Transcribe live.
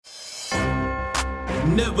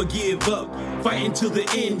Never give up. Fighting till the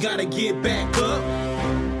end, gotta get back up.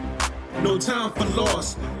 No time for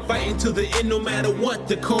loss. Fighting till the end, no matter what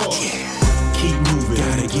the cost. Yeah. Keep moving,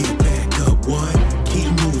 gotta get back up. What?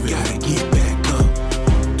 Keep moving, gotta get back up.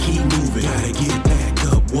 Keep moving, gotta get back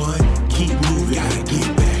up. What? Keep moving, gotta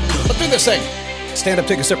get back up. Let's do this thing. Stand up,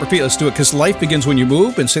 take a step, repeat. Let's do it, because life begins when you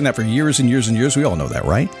move. Been saying that for years and years and years. We all know that,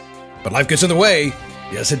 right? But life gets in the way.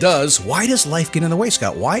 Yes, it does. Why does life get in the way,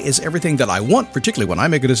 Scott? Why is everything that I want, particularly when I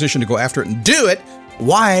make a decision to go after it and do it,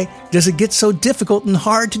 why does it get so difficult and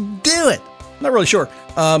hard to do it? I'm not really sure.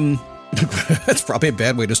 That's probably a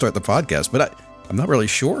bad way to start the podcast, but I'm not really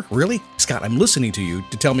sure. Really? Scott, I'm listening to you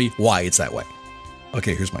to tell me why it's that way.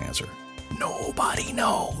 Okay, here's my answer. Nobody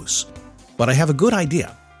knows. But I have a good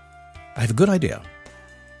idea.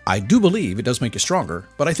 I do believe it does make you stronger,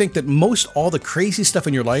 but I think that most all the crazy stuff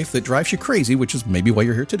in your life that drives you crazy, which is maybe why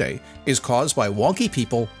you're here today, is caused by wonky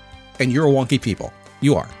people, and you're a wonky people.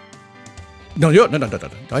 You are. No.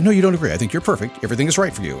 I know you don't agree. I think you're perfect. Everything is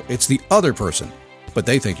right for you. It's the other person, but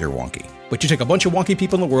they think you're wonky. But you take a bunch of wonky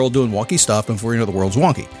people in the world doing wonky stuff, and before you know, the world's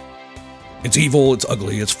wonky. It's evil, it's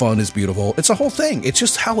ugly, it's fun, it's beautiful. It's a whole thing. It's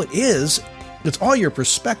just how it is. It's all your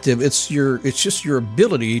perspective. It's just your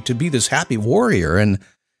ability to be this happy warrior and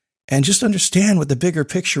just understand what the bigger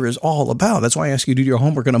picture is all about. That's why I ask you to do your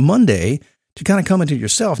homework on a Monday to kind of come into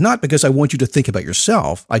yourself. Not because I want you to think about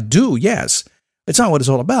yourself. I do, yes. It's not what it's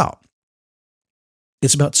all about.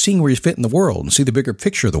 It's about seeing where you fit in the world and see the bigger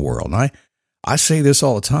picture of the world. And I say this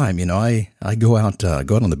all the time. You know, I go out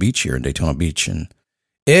on the beach here in Daytona Beach, and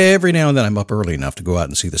every now and then I'm up early enough to go out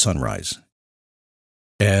and see the sunrise.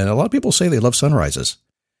 And a lot of people say they love sunrises.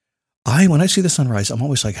 When I see the sunrise, I'm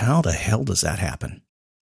always like, how the hell does that happen?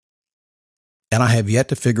 And I have yet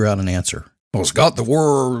to figure out an answer. Well, Scott, the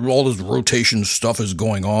world, all this rotation stuff is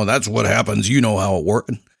going on. That's what happens. You know how it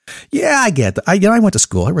works. Yeah, I get that. I went to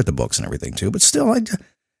school. I read the books and everything too. But still, when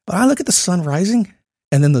I look at the sun rising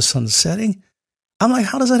and then the sun setting, I'm like,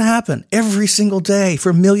 how does that happen? Every single day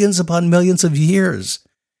for millions upon millions of years.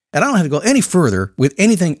 And I don't have to go any further with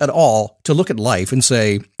anything at all to look at life and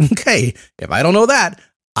say, okay, if I don't know that,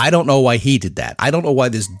 I don't know why he did that. I don't know why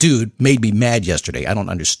this dude made me mad yesterday. I don't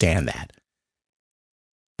understand that.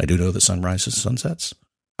 I do know that sunrises and sunsets.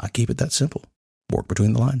 I keep it that simple. Work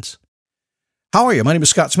between the lines. How are you? My name is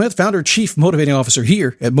Scott Smith, founder, chief motivating officer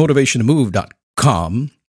here at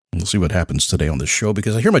motivationtomove.com. We'll see what happens today on this show,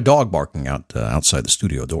 because I hear my dog barking outside the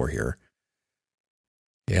studio door here.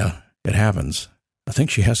 Yeah, it happens. I think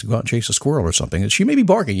she has to go out and chase a squirrel or something. She may be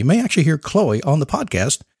barking. You may actually hear Chloe on the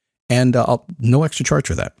podcast, and no extra charge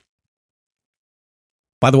for that.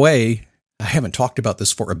 By the way, I haven't talked about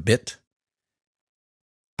this for a bit.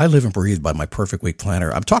 I live and breathe by my Perfect Week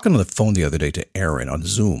Planner. I'm talking on the phone the other day to Erin on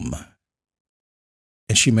Zoom,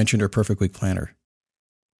 and she mentioned her Perfect Week Planner.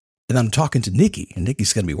 And I'm talking to Nikki, and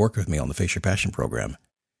Nikki's going to be working with me on the Face Your Passion program.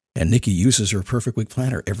 And Nikki uses her Perfect Week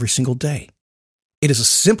Planner every single day. It is the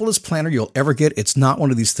simplest planner you'll ever get. It's not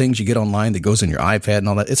one of these things you get online that goes in your iPad and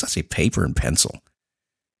all that. It's actually paper and pencil.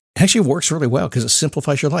 It actually works really well because it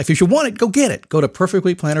simplifies your life. If you want it, go get it. Go to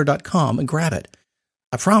perfectweekplanner.com and grab it.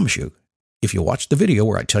 I promise you, if you watch the video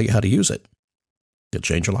where I tell you how to use it, it'll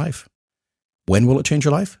change your life. When will it change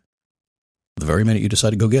your life? The very minute you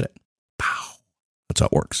decide to go get it. Pow. That's how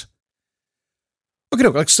it works. Okay,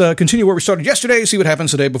 let's continue where we started yesterday, see what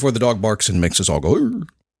happens today before the dog barks and makes us all go, Urgh.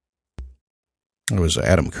 It was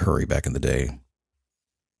Adam Curry back in the day.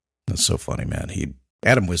 That's so funny, man.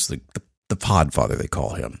 Adam was the podfather, they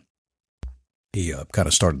call him. He kind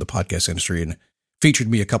of started the podcast industry and featured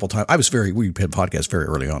me a couple times. We had podcasts very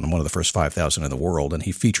early on. I'm one of the first 5,000 in the world, and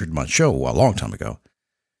he featured my show a long time ago.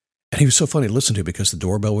 And he was so funny to listen to because the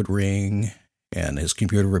doorbell would ring and his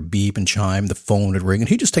computer would beep and chime, the phone would ring, and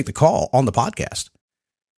he'd just take the call on the podcast.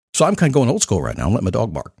 So I'm kind of going old school right now. I'm letting my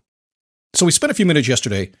dog bark. So we spent a few minutes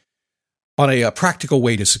yesterday on a practical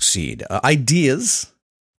way to succeed. Ideas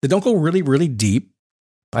that don't go really, really deep.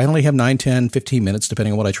 I only have 9, 10, 15 minutes,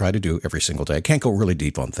 depending on what I try to do every single day. I can't go really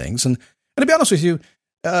deep on things. And to be honest with you,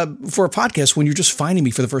 for a podcast, when you're just finding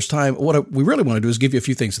me for the first time, what we really want to do is give you a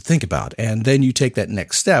few things to think about. And then you take that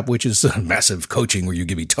next step, which is massive coaching where you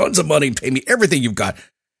give me tons of money and pay me everything you've got.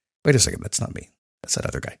 Wait a second. That's not me. That's that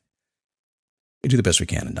other guy. We do the best we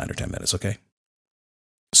can in 9 or 10 minutes, okay?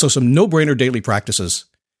 So some no-brainer daily practices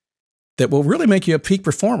that will really make you a peak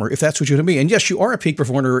performer if that's what you're going to be. And yes, you are a peak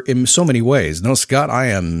performer in so many ways. No, Scott, I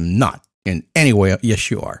am not in any way. Yes,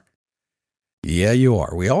 you are. Yeah, you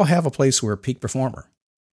are. We all have a place where we're a peak performer.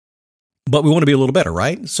 But we want to be a little better,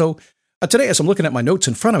 right? So today, as I'm looking at my notes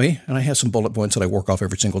in front of me, and I have some bullet points that I work off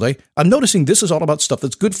every single day, I'm noticing this is all about stuff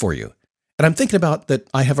that's good for you. And I'm thinking about that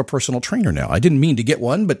I have a personal trainer now. I didn't mean to get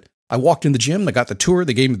one, but I walked in the gym, I got the tour,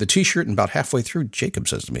 they gave me the t-shirt, and about halfway through, Jacob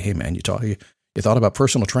says to me, hey man, you thought about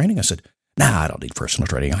personal training? I said, nah, I don't need personal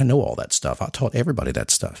training. I know all that stuff. I taught everybody that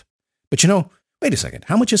stuff. But wait a second,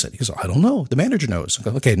 how much is it? He goes, I don't know. The manager knows. I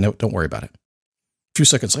go, okay, no, don't worry about it. A few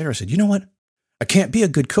seconds later, I said, you know what? I can't be a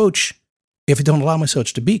good coach if I don't allow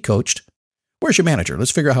myself to be coached. Where's your manager? Let's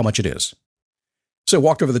figure out how much it is. So I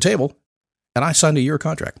walked over to the table, and I signed a year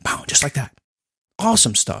contract. Wow, just like that.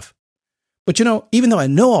 Awesome stuff. But even though I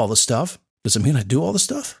know all the stuff, does it mean I do all the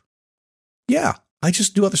stuff? Yeah, I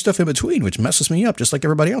just do other stuff in between, which messes me up just like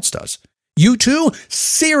everybody else does. You too?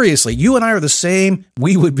 Seriously, you and I are the same.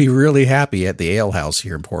 We would be really happy at the Ale House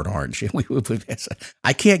here in Port Orange.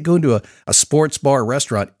 I can't go into a sports bar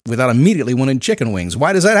restaurant without immediately wanting chicken wings.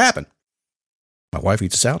 Why does that happen? My wife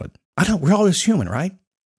eats a salad. I don't. We're always human, right?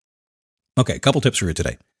 Okay, a couple tips for you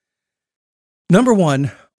today. Number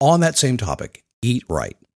one, on that same topic, eat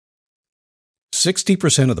right.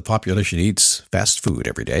 60% of the population eats fast food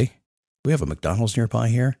every day. We have a McDonald's nearby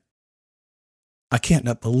here. I can't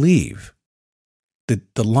not believe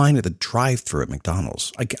the line at the drive-thru at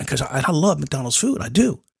McDonald's. Because I love McDonald's food. I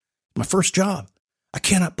do. My first job. I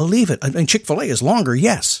cannot believe it. I mean, Chick-fil-A is longer,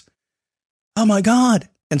 yes. Oh my God.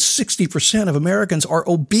 And 60% of Americans are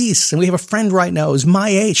obese. And we have a friend right now who's my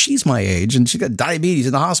age. She's my age, and she got diabetes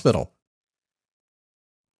in the hospital.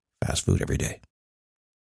 Fast food every day.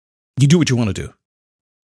 You do what you want to do.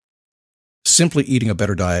 Simply eating a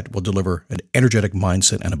better diet will deliver an energetic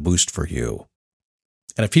mindset and a boost for you.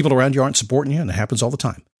 And if people around you aren't supporting you, and it happens all the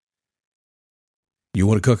time, you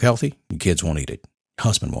want to cook healthy, your kids won't eat it. Your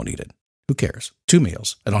husband won't eat it. Who cares? 2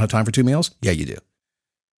 meals. I don't have time for 2 meals? Yeah, you do.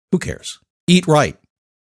 Who cares? Eat right.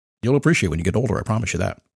 You'll appreciate when you get older, I promise you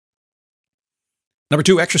that. Number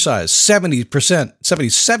 2, exercise.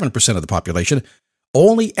 77% of the population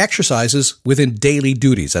only exercises within daily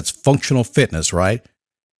duties. That's functional fitness, right?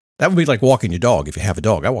 That would be like walking your dog if you have a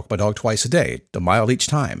dog. I walk my dog twice a day, a mile each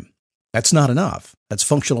time. That's not enough. That's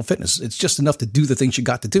functional fitness. It's just enough to do the things you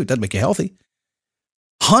got to do. It doesn't make you healthy.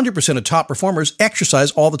 100% of top performers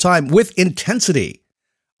exercise all the time with intensity.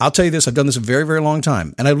 I'll tell you this, I've done this a very, very long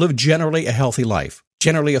time, and I've lived generally a healthy life,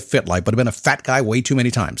 generally a fit life, but I've been a fat guy way too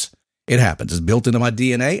many times. It happens. It's built into my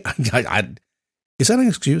DNA. Is that an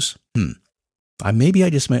excuse? Maybe I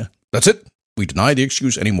just may. That's it. We deny the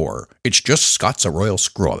excuse anymore. It's just Scott's a royal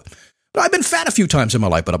screw-up. But I've been fat a few times in my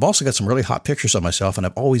life, but I've also got some really hot pictures of myself, and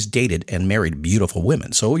I've always dated and married beautiful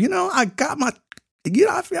women. So, I got my,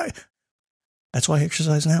 that's why I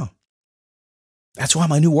exercise now. That's why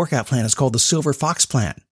my new workout plan is called the Silver Fox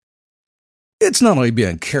Plan. It's not only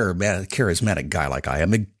being a charismatic guy like I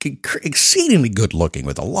am, exceedingly good looking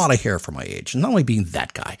with a lot of hair for my age, and not only being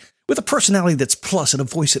that guy, with a personality that's plus and a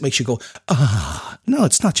voice that makes you go, ah. No,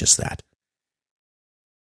 it's not just that.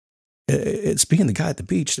 It's being the guy at the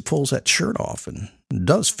beach that pulls that shirt off and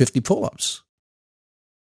does 50 pull-ups.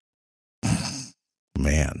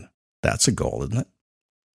 Man, that's a goal, isn't it?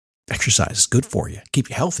 Exercise is good for you. Keep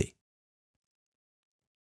you healthy.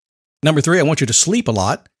 Number 3, I want you to sleep a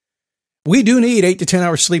lot. We do need 8 to 10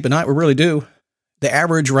 hours sleep a night. We really do. The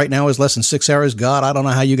average right now is less than 6 hours. God, I don't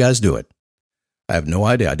know how you guys do it. I have no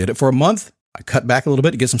idea. I did it for a month. I cut back a little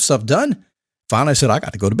bit to get some stuff done. Finally, I said, I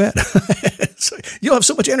got to go to bed. So you'll have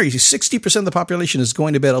so much energy. 60% of the population is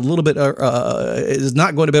going to bed a little bit, is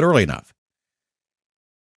not going to bed early enough.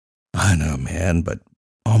 I know, man, but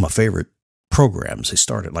all my favorite programs, they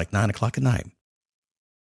start at like 9 o'clock at night.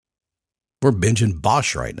 We're binging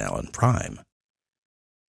Bosch right now in Prime.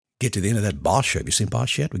 Get to the end of that Bosch show. Have you seen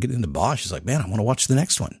Bosch yet? We get into Bosch. It's like, man, I want to watch the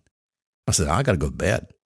next one. I said, I got to go to bed.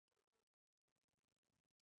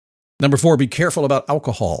 Number 4, be careful about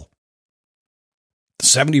alcohol.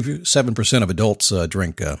 77% of adults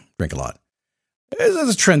drink a lot. There's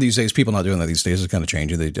a trend these days. People not doing that these days. It's kind of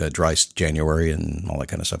changing. They dry January and all that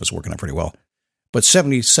kind of stuff is working out pretty well. But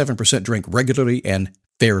 77% drink regularly and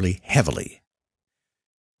fairly heavily.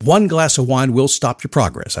 1 glass of wine will stop your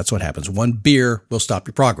progress. That's what happens. 1 beer will stop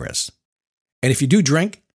your progress. And if you do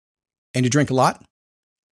drink, and you drink a lot,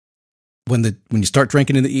 when you start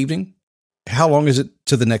drinking in the evening, how long is it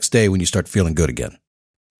to the next day when you start feeling good again?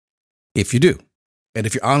 If you do. And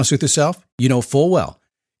if you're honest with yourself, you know full well,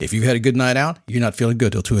 if you've had a good night out, you're not feeling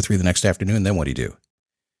good till 2 or 3 the next afternoon. Then what do? You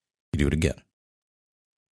do it again.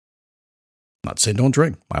 Not saying don't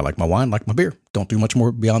drink. I like my wine, like my beer. Don't do much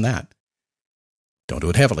more beyond that. Don't do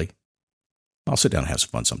it heavily. I'll sit down and have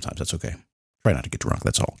some fun sometimes. That's okay. Try not to get drunk.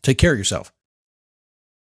 That's all. Take care of yourself.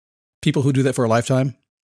 People who do that for a lifetime,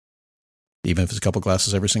 even if it's a couple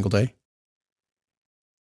glasses every single day,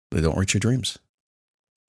 they don't reach your dreams.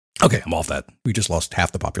 Okay, I'm off that. We just lost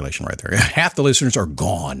half the population right there. Half the listeners are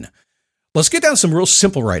gone. Let's get down to some real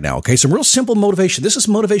simple right now, okay? Some real simple motivation. This is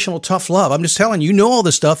motivational tough love. I'm just telling you, you know all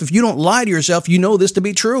this stuff. If you don't lie to yourself, you know this to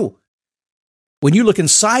be true. When you look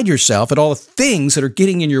inside yourself at all the things that are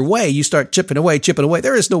getting in your way, you start chipping away.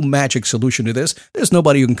 There is no magic solution to this. There's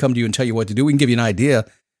nobody who can come to you and tell you what to do. We can give you an idea.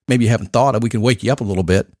 Maybe you haven't thought of. We can wake you up a little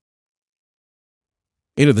bit.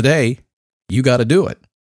 End of the day, you got to do it.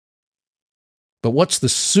 But what's the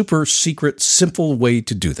super secret, simple way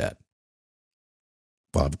to do that?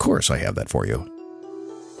 Well, of course, I have that for you.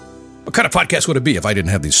 What kind of podcast would it be if I didn't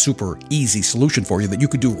have this super easy solution for you that you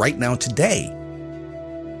could do right now today?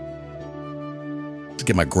 Let's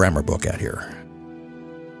get my grammar book out here.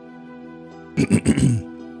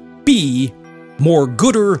 Be more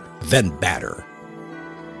gooder than badder.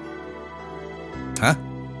 Huh?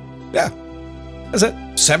 Yeah. That's it.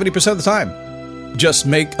 70% of the time. Just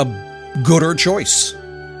make a gooder choice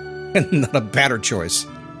and not a badder choice.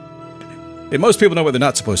 And most people know what they're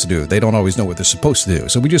not supposed to do. They don't always know what they're supposed to do.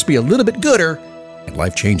 So we just be a little bit gooder and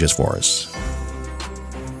life changes for us.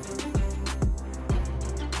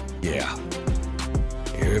 Yeah.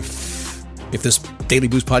 If this Daily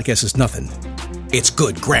Boost podcast is nothing, it's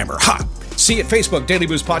good grammar. Ha! See you at Facebook,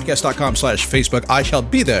 dailyboostpodcast.com/Facebook. I shall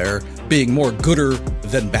be there being more gooder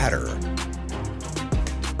than badder.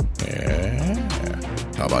 Yeah.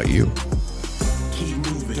 How about you?